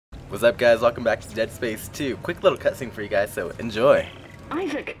What's up, guys? Welcome back to Dead Space 2. Quick little cutscene for you guys, so enjoy.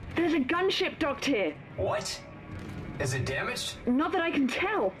 Isaac, there's a gunship docked here. What? Is it damaged? Not that I can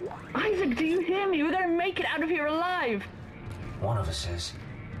tell. Isaac, do you hear me? We're gonna make it out of here alive. One of us is.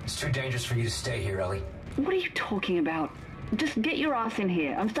 It's too dangerous for you to stay here, Ellie. What are you talking about? Just get your ass in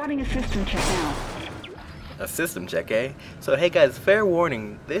here. I'm starting a system check now. A system check, eh? So hey guys, fair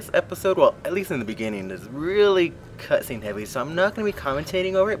warning, this episode, well, at least in the beginning, is really cutscene heavy, so I'm not going to be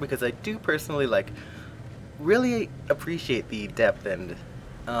commentating over it because I do personally, really appreciate the depth and,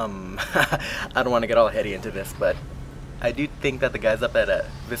 I don't want to get all heady into this, but I do think that the guys up at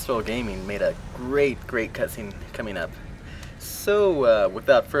Visceral Gaming made a great cutscene coming up. So,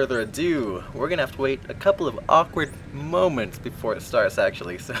 without further ado, we're going to have to wait a couple of awkward moments before it starts,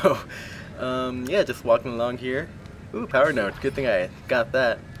 actually, so... yeah, just walking along here. Ooh, power node. Good thing I got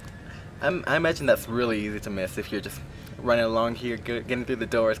that. I imagine that's really easy to miss if you're just running along here, getting through the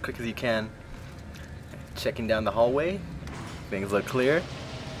door as quick as you can. Checking down the hallway. Things look clear.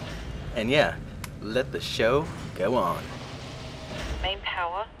 And yeah, let the show go on. Main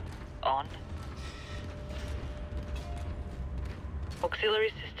power on.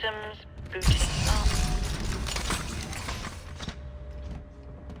 Auxiliary systems booting up.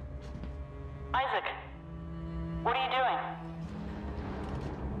 Isaac, what are you doing?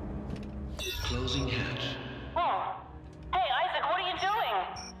 Closing hatch. Whoa. Hey, Isaac, what are you doing?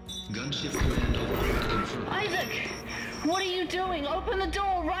 Gunship command override confirmed. Isaac, what are you doing? Open the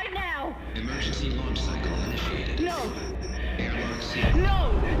door right now. Emergency launch cycle initiated. No, Airlock sealed.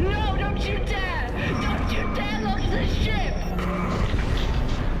 no, don't you dare. Don't you dare launch the ship.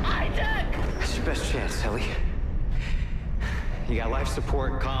 Isaac! It's your best chance, Ellie. You got life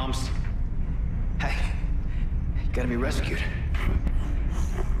support, comms. Hey, you gotta be rescued.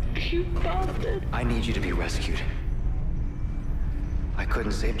 You bastard. I need you to be rescued. I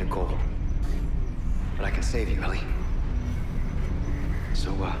couldn't save Nicole, but I can save you, Ellie.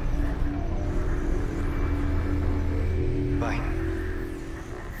 So, bye.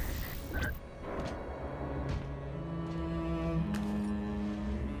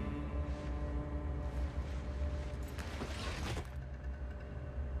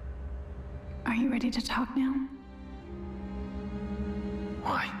 Are you ready to talk now?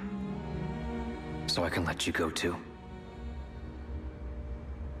 Why? So I can let you go too?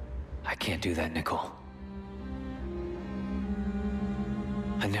 I can't do that, Nicole.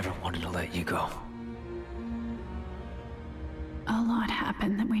 I never wanted to let you go. A lot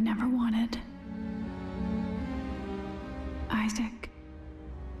happened that we never wanted. Isaac,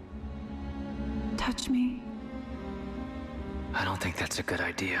 touch me. I don't think that's a good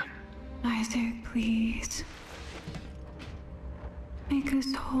idea. Isaac, please. Make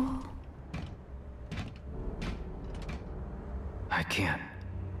us whole. I can't.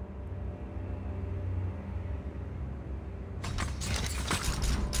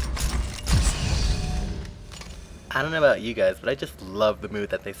 I don't know about you guys, but I just love the mood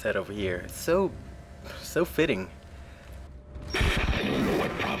that they set over here. It's so fitting. I don't know what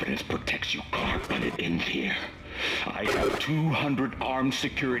Providence protects you, Clark, but it ends here. I have 200 armed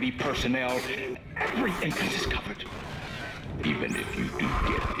security personnel. Every entrance is covered. Even if you do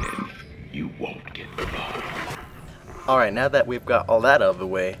get in, you won't get far. Alright, now that we've got all that out of the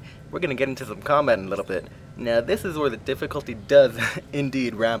way, we're going to get into some combat in a little bit. Now, this is where the difficulty does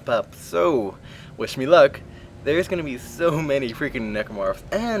indeed ramp up, so wish me luck. There's going to be so many freaking necromorphs,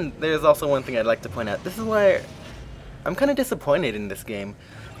 and there's also one thing I'd like to point out. This is why I'm kind of disappointed in this game,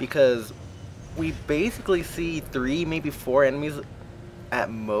 because we basically see 3, maybe 4 enemies at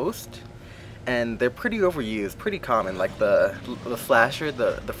most, and they're pretty overused, pretty common. Like the slasher,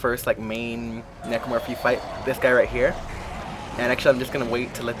 the first main necromorph you fight, this guy right here. And actually I'm just gonna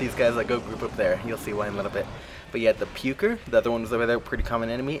wait to let these guys go group up there. You'll see why in a little bit. But yeah, the puker, the other ones over there, pretty common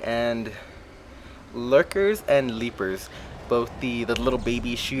enemy, and lurkers and leapers, both the little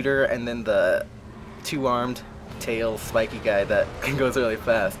baby shooter and then the 2-armed tail spiky guy that goes really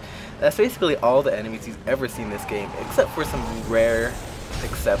fast. That's basically all the enemies you've ever seen in this game, except for some rare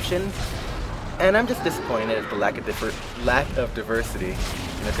exceptions. And I'm just disappointed at the lack of diversity, you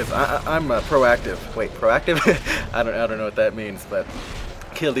know, because I'm proactive. Wait, proactive? I don't know what that means, but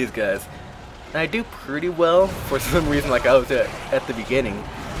kill these guys. And I do pretty well for some reason, like I was at the beginning,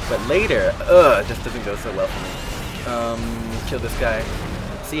 but later, it just doesn't go so well for me. Kill this guy.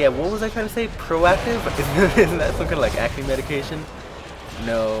 So yeah, what was I trying to say? Proactive? Isn't that some kind of acne medication?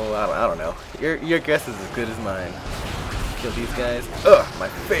 No, I don't know. Your guess is as good as mine. Kill these guys. Ugh, my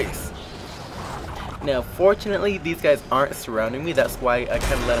face. Now, fortunately, these guys aren't surrounding me. That's why I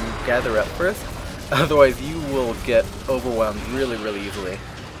kind of let them gather up first. Otherwise, you will get overwhelmed really, really easily.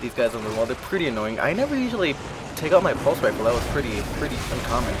 These guys on the wall, they're pretty annoying. I never usually take out my pulse rifle. That was pretty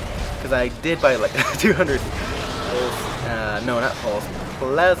uncommon. Because I did buy like 200 pulse, no, not pulse,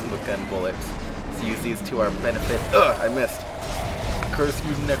 plasma gun bullets. Let's use these to our benefit. Ugh, I missed. Curse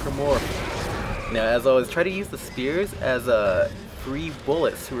you, Necromorph. Now, as always, try to use the spears as free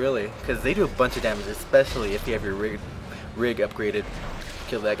bullets, really, because they do a bunch of damage, especially if you have your rig upgraded.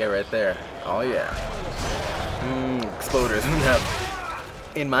 Kill that guy right there. Oh yeah. Exploders. Now,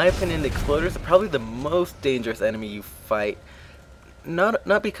 in my opinion, the exploders are probably the most dangerous enemy you fight.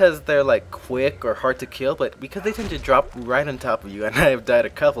 Not because they're like quick or hard to kill, but because they tend to drop right on top of you, and I have died a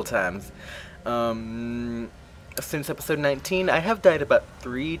couple times. Since episode 19, I have died about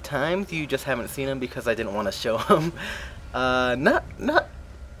 3 times. You just haven't seen them because I didn't want to show them. Not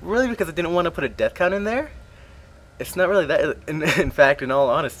really because I didn't want to put a death count in there. It's not really that. In fact, in all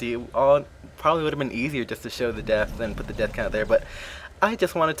honesty, it probably would have been easier just to show the death than put the death count there. But I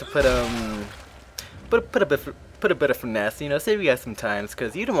just wanted to put a bit of finesse, you know, save you guys some times,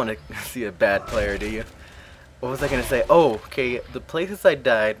 because you don't want to see a bad player, do you? What was I gonna say? Oh, okay. The places I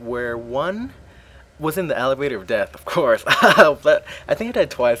died, where one was in the elevator of death, of course. But I think I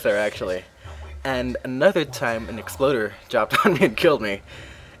died twice there, actually. And another time, an exploder dropped on me and killed me.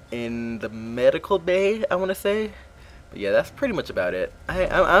 In the medical bay, I want to say. But yeah, that's pretty much about it.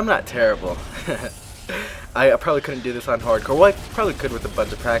 I'm not terrible. I probably couldn't do this on hardcore. Well, I probably could with a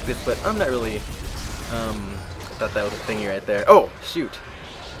bunch of practice, but I'm not really... I thought that was a thingy right there. Oh, shoot.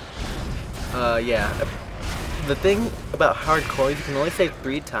 Yeah. The thing about hardcore is you can only save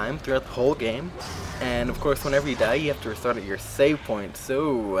 3 times throughout the whole game. And of course, whenever you die, you have to restart at your save point.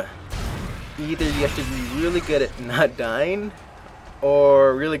 So, either you have to be really good at not dying,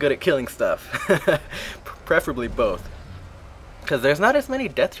 or really good at killing stuff. Preferably both. Because there's not as many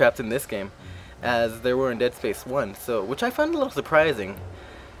death traps in this game as there were in Dead Space 1, so, which I found a little surprising.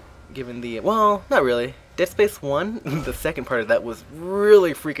 Given the, well, not really. Dead Space 1, the second part of that was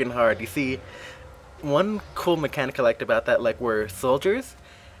really freaking hard. You see, one cool mechanic I liked about that, like, were soldiers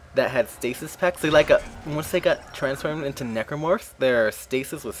that had stasis packs. They once they got transformed into necromorphs, their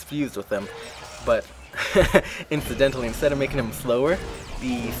stasis was fused with them. But incidentally, instead of making them slower,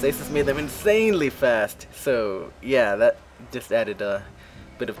 the stasis made them insanely fast. So yeah, that just added a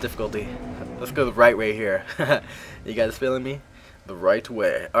bit of difficulty. Let's go the right way here. You guys feeling me? The right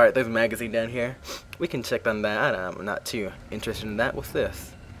way. Alright, there's a magazine down here. We can check on that. I'm not too interested in that. What's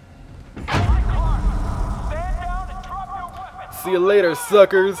this? See you later,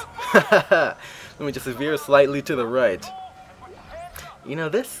 suckers! Let me just veer slightly to the right. You know,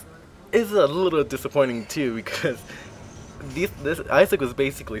 this is a little disappointing too, because this Isaac was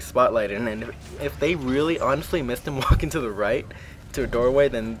basically spotlighted, and if they really honestly missed him walking to the right to a doorway,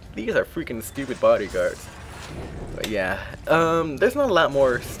 then these are freaking stupid bodyguards. But yeah, there's not a lot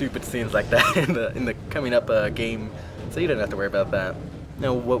more stupid scenes like that in the coming up game, so you don't have to worry about that.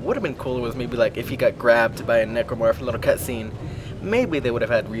 Now, what would have been cooler was maybe like if he got grabbed by a necromorph, a little cutscene. Maybe they would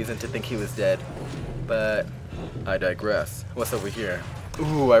have had reason to think he was dead. But I digress. What's over here?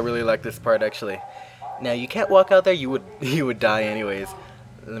 Ooh, I really like this part actually. Now you can't walk out there. You would die anyways.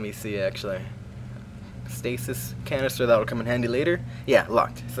 Let me see actually. Stasis canister, that'll come in handy later. Yeah,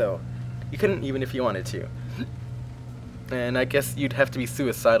 locked. So you couldn't even if you wanted to. And I guess you'd have to be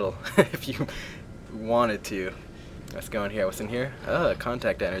suicidal if you wanted to. Let's go in here. What's in here? Oh,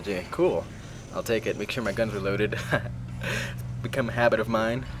 contact energy. Cool. I'll take it. Make sure my guns are loaded. It's become a habit of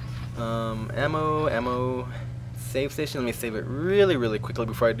mine. Ammo. Save station. Let me save it really quickly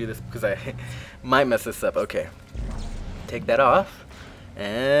before I do this because I might mess this up. Okay. Take that off.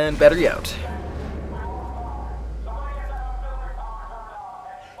 And battery out.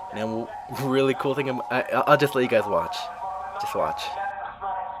 Now, really cool thing. I'll just let you guys watch. Just watch.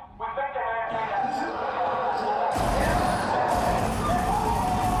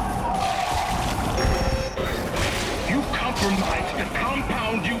 Compromise the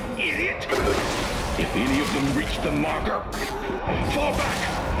compound, you idiot! If any of them reach the marker, fall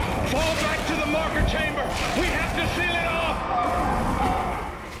back to the marker chamber. We have to seal it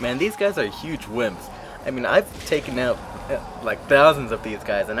off. Man, these guys are huge wimps. I mean, I've taken out like thousands of these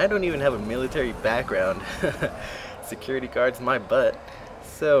guys, and I don't even have a military background. Security guards my butt.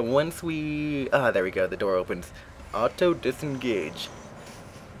 So once we, there we go. The door opens. Auto disengage.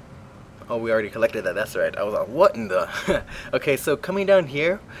 Oh, we already collected that. That's right. I was like, what in the? Okay, so coming down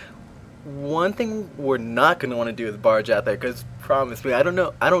here, one thing we're not gonna want to do is barge out there, because promise me, I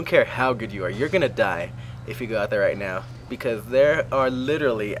don't care how good you are, you're gonna die if you go out there right now, because there are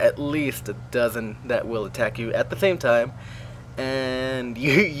literally at least a dozen that will attack you at the same time, and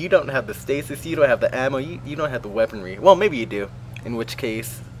you don't have the stasis, you don't have the ammo, you don't have the weaponry. Well, maybe you do. in which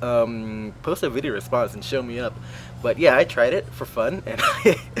case, post a video response and show me up. But yeah, I tried it for fun, and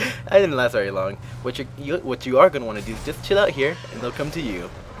I didn't last very long. What you are going to want to do is just chill out here, and they'll come to you.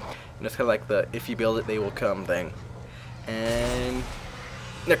 And it's kind of like the if you build it, they will come thing. And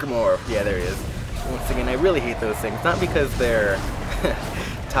Necromorph, yeah, there he is. Once again, I really hate those things, not because they're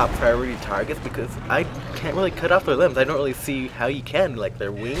top priority targets, because I can't really cut off their limbs. I don't really see how you can, like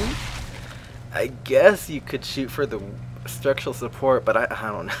their wings. I guess you could shoot for the structural support, but I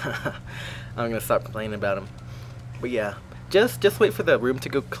don't know. I'm gonna stop complaining about them. But yeah, just wait for the room to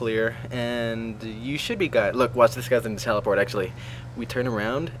go clear, and you should be good. Look, watch, this guy's in the teleport. Actually, we turn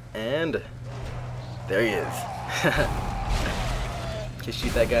around, and there he is. Just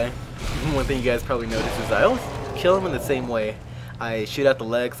shoot that guy. One thing you guys probably noticed is I always kill him in the same way. I shoot out the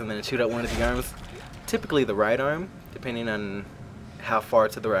legs and then I shoot out one of the arms. Typically the right arm, depending on how far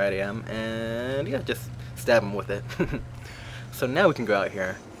to the right I am. And yeah, just stab him with it. So now we can go out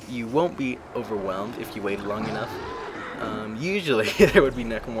here. You won't be overwhelmed if you waited long enough. Usually there would be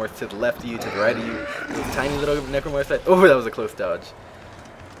necromorphs to the left of you, to the right of you. Those tiny little necromorphs. Oh, that was a close dodge.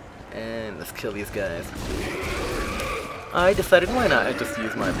 And let's kill these guys. I decided why not I just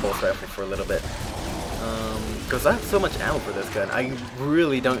use my pulse rifle for a little bit. Because I have so much ammo for this gun. I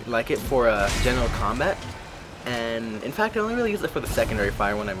really don't like it for general combat. And in fact, I only really use it for the secondary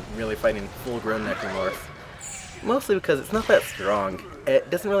fire when I'm really fighting full-grown necromorphs. Mostly because it's not that strong. It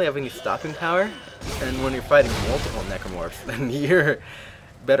doesn't really have any stopping power. And when you're fighting multiple necromorphs, then you're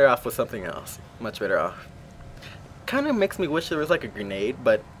better off with something else. Much better off. Kind of makes me wish there was like a grenade,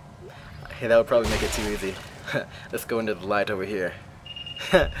 but hey, that would probably make it too easy. Let's go into the light over here.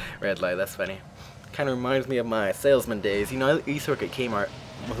 Red light, that's funny. Kind of reminds me of my salesman days. You know, I used to work at Kmart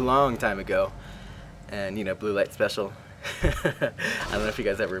a long time ago. And, you know, blue light special. I don't know if you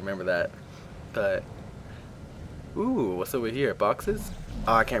guys ever remember that. But, ooh, what's over here? Boxes?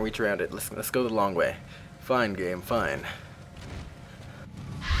 Oh, I can't reach around it. Let's go the long way. Fine, game, fine.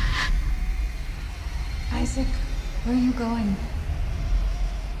 Isaac, where are you going?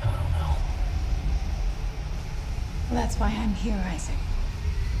 I don't know. Well, that's why I'm here, Isaac.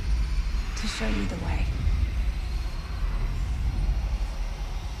 To show you the way.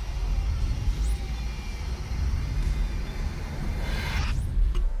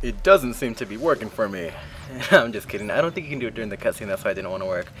 It doesn't seem to be working for me. I'm just kidding. I don't think you can do it during the cutscene, that's why I didn't want to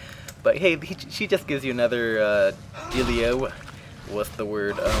work. But hey, she just gives you another, dealio. What's the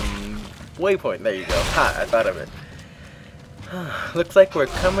word? Waypoint. There you go. Ha, I thought of it. Looks like we're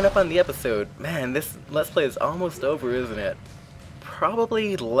coming up on the episode. Man, this Let's Play is almost over, isn't it?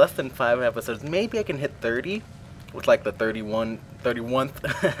 Probably less than 5 episodes. Maybe I can hit 30, with like the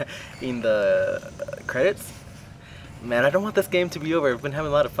 31st in the credits. Man, I don't want this game to be over. I've been having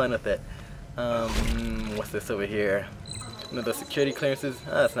a lot of fun with it. What's this over here? One of the security clearances?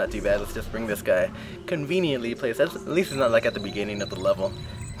 Ah, that's not too bad. Let's just bring this guy conveniently placed. At least it's not like at the beginning of the level.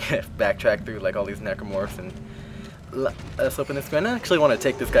 Backtrack through like all these necromorphs and let's open this guy. I actually want to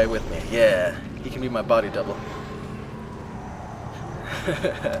take this guy with me. Yeah, he can be my body double.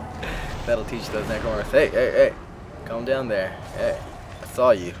 That'll teach those necromorphs. Hey, calm down there. Hey, I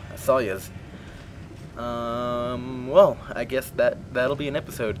saw you. Well, I guess that'll be an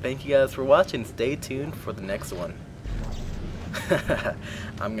episode. Thank you guys for watching. Stay tuned for the next one.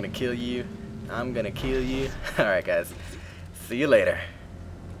 I'm gonna kill you. Alright guys. See you later.